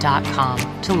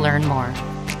gocoastguard.com to learn more.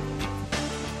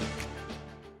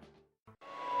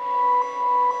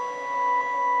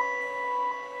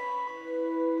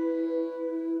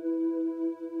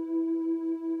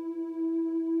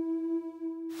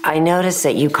 I notice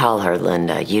that you call her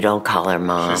Linda. You don't call her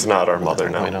Mom. She's not our mother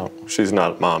now. No. She's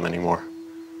not Mom anymore.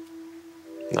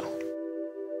 No.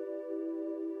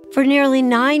 For nearly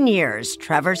 9 years,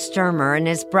 Trevor Sturmer and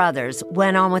his brothers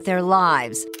went on with their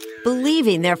lives,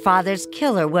 believing their father's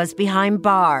killer was behind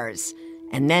bars.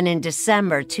 And then in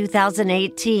December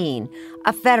 2018,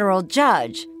 a federal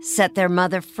judge set their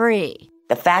mother free.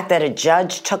 The fact that a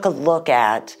judge took a look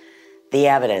at the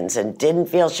evidence and didn't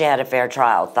feel she had a fair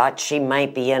trial, thought she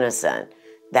might be innocent,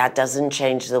 that doesn't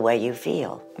change the way you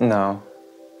feel. No.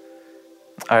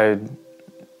 I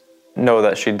know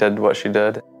that she did what she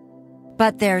did.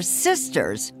 But their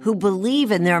sisters, who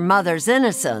believe in their mother's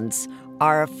innocence,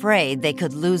 are afraid they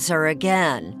could lose her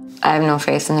again. I have no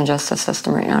faith in the justice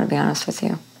system right now, to be honest with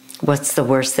you. What's the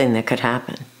worst thing that could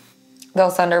happen? They'll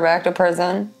send her back to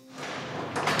prison.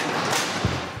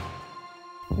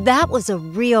 That was a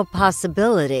real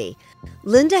possibility.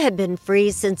 Linda had been free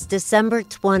since December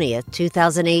 20th,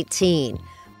 2018.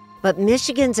 But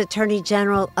Michigan's Attorney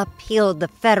General appealed the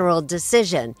federal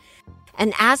decision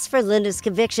and asked for Linda's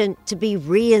conviction to be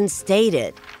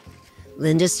reinstated.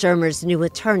 Linda Sturmer's new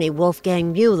attorney,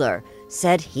 Wolfgang Mueller,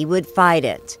 said he would fight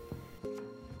it.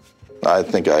 I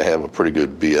think I have a pretty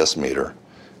good BS meter,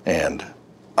 and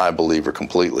I believe her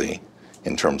completely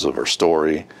in terms of her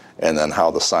story and then how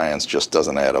the science just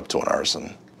doesn't add up to an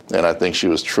arson. And I think she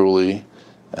was truly,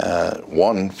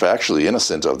 one, factually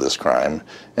innocent of this crime,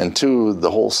 and two, the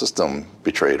whole system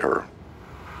betrayed her.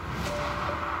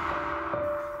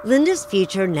 Linda's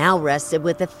future now rested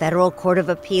with the Federal Court of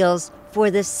Appeals for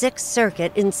the Sixth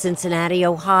Circuit in Cincinnati,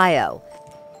 Ohio.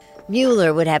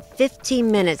 Mueller would have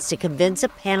 15 minutes to convince a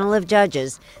panel of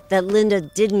judges that Linda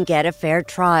didn't get a fair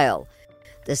trial.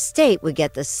 The state would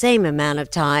get the same amount of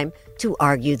time to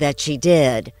argue that she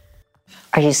did.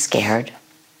 Are you scared?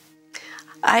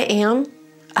 I am.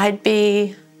 I'd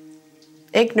be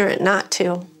ignorant not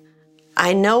to.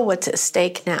 I know what's at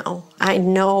stake now. I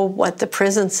know what the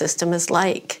prison system is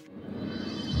like.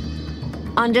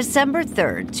 On December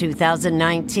 3rd,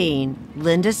 2019,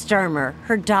 Linda Sturmer,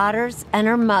 her daughters, and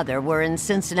her mother were in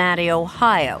Cincinnati,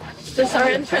 Ohio. Is this our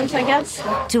entrance, I guess?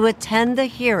 To attend the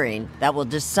hearing that will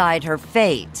decide her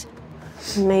fate.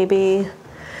 Maybe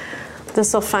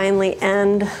this will finally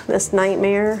end this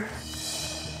nightmare.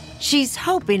 She's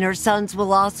hoping her sons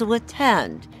will also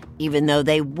attend, even though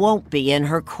they won't be in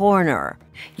her corner.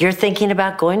 You're thinking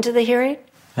about going to the hearing?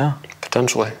 Yeah.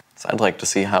 Potentially. So I'd like to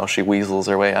see how she weasels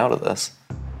her way out of this.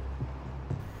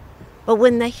 But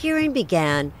when the hearing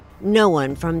began, no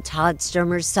one from Todd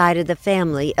Sturmer's side of the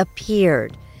family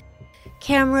appeared.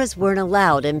 Cameras weren't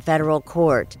allowed in federal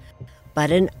court, but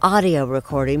an audio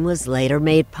recording was later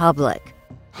made public.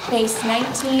 Case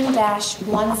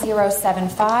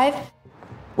 19-1075.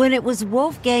 When it was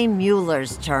Wolfgang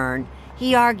Mueller's turn,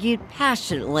 he argued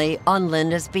passionately on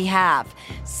Linda's behalf,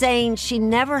 saying she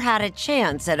never had a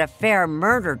chance at a fair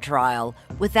murder trial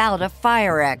without a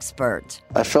fire expert.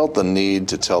 I felt the need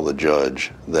to tell the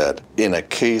judge that in a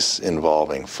case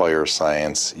involving fire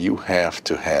science, you have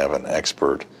to have an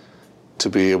expert to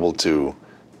be able to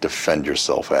defend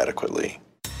yourself adequately.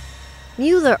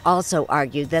 Mueller also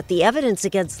argued that the evidence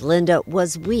against Linda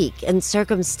was weak and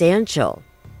circumstantial.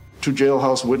 2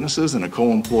 jailhouse witnesses and a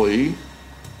co-employee.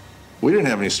 We didn't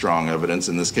have any strong evidence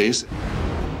in this case.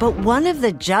 But one of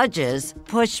the judges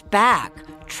pushed back,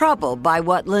 troubled by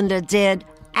what Linda did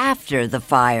after the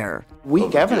fire.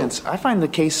 Weak evidence? I find the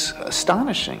case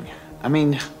astonishing. I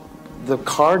mean, the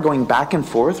car going back and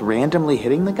forth, randomly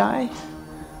hitting the guy?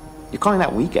 You're calling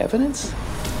that weak evidence?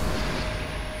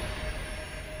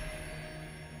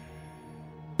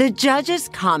 The judge's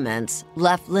comments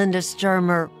left Linda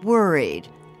Sturmer worried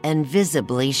and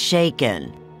visibly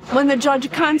shaken. When the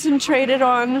judge concentrated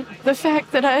on the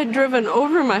fact that I had driven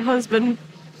over my husband,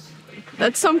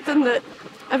 that's something that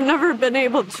I've never been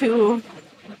able to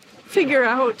figure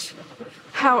out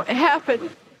how it happened.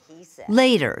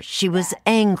 Later, she was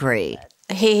angry.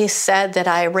 He said that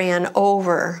I ran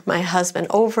over my husband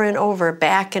over and over,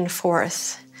 back and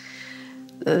forth.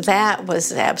 that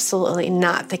was absolutely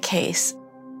not the case.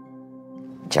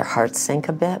 Did your heart sink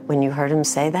a bit when you heard him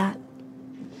say that?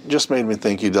 Just made me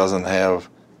think he doesn't have,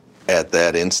 at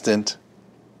that instant,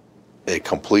 a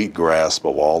complete grasp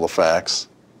of all the facts,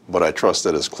 but I trust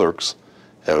that his clerks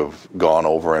have gone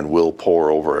over and will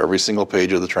pore over every single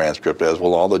page of the transcript, as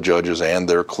will all the judges and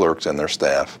their clerks and their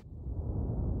staff.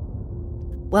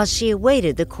 While she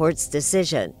awaited the court's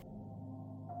decision,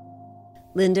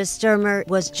 Linda Sturmer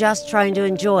was just trying to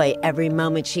enjoy every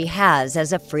moment she has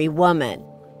as a free woman.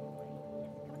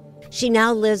 She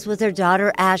now lives with her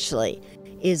daughter Ashley,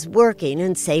 is working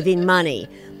and saving money,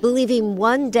 believing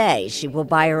one day she will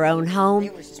buy her own home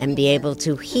and be able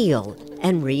to heal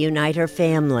and reunite her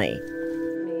family.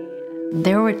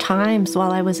 There were times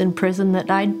while I was in prison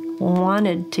that I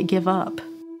wanted to give up.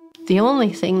 The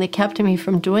only thing that kept me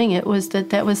from doing it was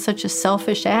that was such a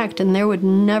selfish act, and there would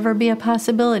never be a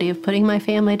possibility of putting my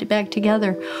family back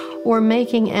together or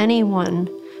making anyone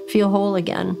feel whole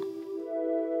again.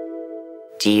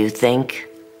 Do you think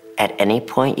at any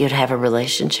point you'd have a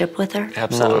relationship with her?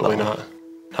 Absolutely not.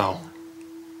 No.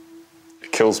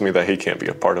 It kills me that he can't be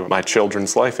a part of my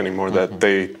children's life anymore, that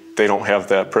they don't have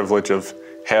that privilege of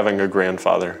having a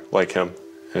grandfather like him.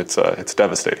 It's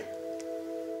devastating.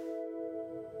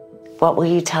 What will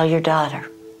you tell your daughter?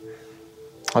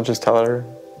 I'll just tell her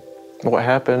what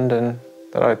happened and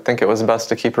that I think it was best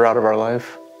to keep her out of our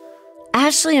life.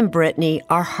 Ashley and Brittany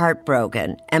are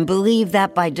heartbroken and believe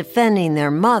that by defending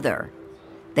their mother,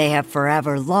 they have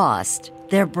forever lost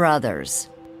their brothers.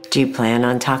 Do you plan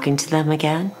on talking to them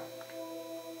again?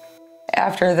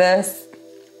 After this,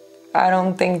 I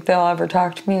don't think they'll ever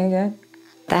talk to me again.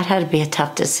 That had to be a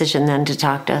tough decision then to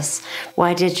talk to us.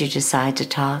 Why did you decide to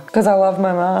talk? Because I love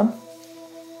my mom.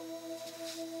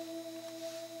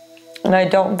 And I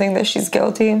don't think that she's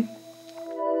guilty.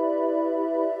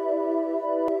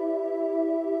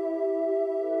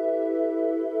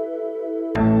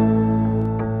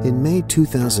 In May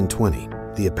 2020,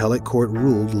 the appellate court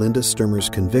ruled Linda Sturmer's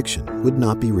conviction would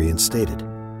not be reinstated,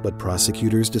 but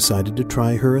prosecutors decided to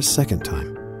try her a second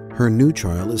time. Her new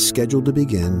trial is scheduled to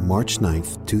begin March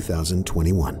 9th,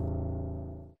 2021.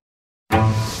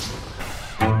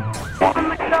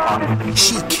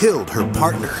 She killed her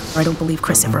partner. I don't believe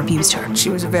Chris ever abused her. She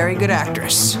was a very good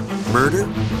actress. Murder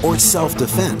or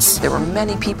self-defense? There were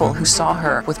many people who saw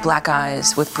her with black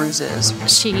eyes, with bruises.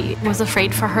 She was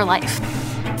afraid for her life.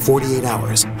 48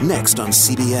 Hours, next on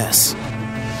CBS.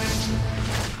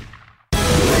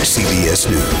 CBS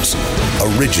News,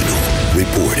 original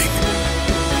reporting.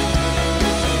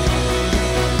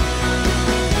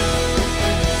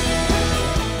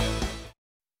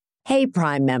 Hey,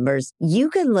 Prime members, you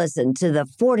can listen to the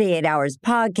 48 Hours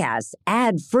podcast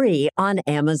ad-free on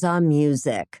Amazon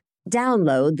Music.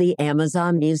 Download the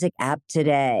Amazon Music app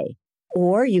today.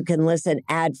 Or you can listen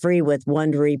ad-free with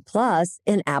Wondery Plus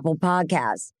in Apple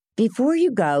Podcasts. Before you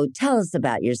go, tell us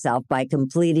about yourself by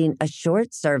completing a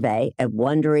short survey at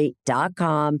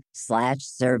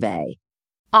Wondery.com/survey.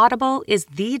 Audible is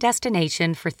the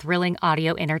destination for thrilling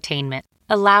audio entertainment.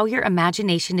 Allow your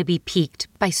imagination to be piqued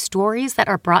by stories that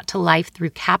are brought to life through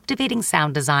captivating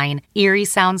sound design, eerie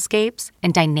soundscapes,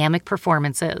 and dynamic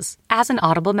performances. As an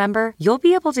Audible member, you'll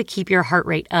be able to keep your heart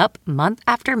rate up month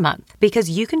after month because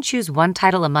you can choose one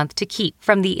title a month to keep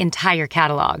from the entire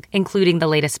catalog, including the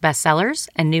latest bestsellers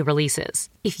and new releases.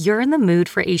 If you're in the mood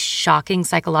for a shocking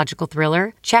psychological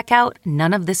thriller, check out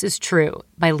None of This Is True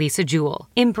by Lisa Jewell.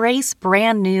 Embrace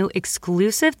brand new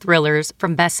exclusive thrillers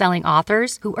from best-selling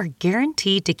authors who are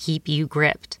guaranteed to keep you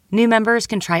gripped. New members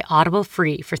can try Audible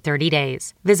free for 30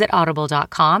 days. Visit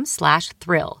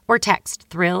audible.com/thrill or text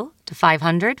thrill to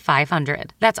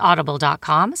 500-500. That's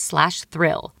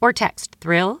audible.com/thrill or text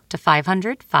thrill to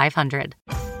 500-500.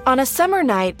 On a summer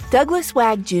night, Douglas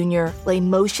Wag Jr. lay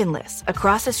motionless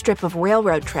across a strip of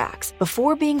railroad tracks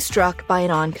before being struck by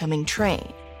an oncoming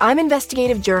train. I'm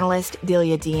investigative journalist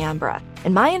Delia D'Ambra,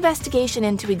 and my investigation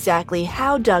into exactly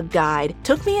how Doug died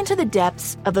took me into the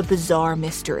depths of a bizarre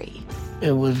mystery.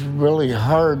 It was really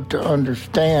hard to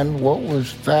understand what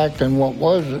was fact and what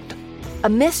wasn't. A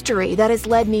mystery that has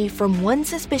led me from one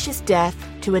suspicious death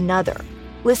to another.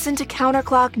 Listen to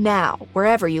Counterclock now,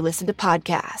 wherever you listen to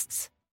podcasts.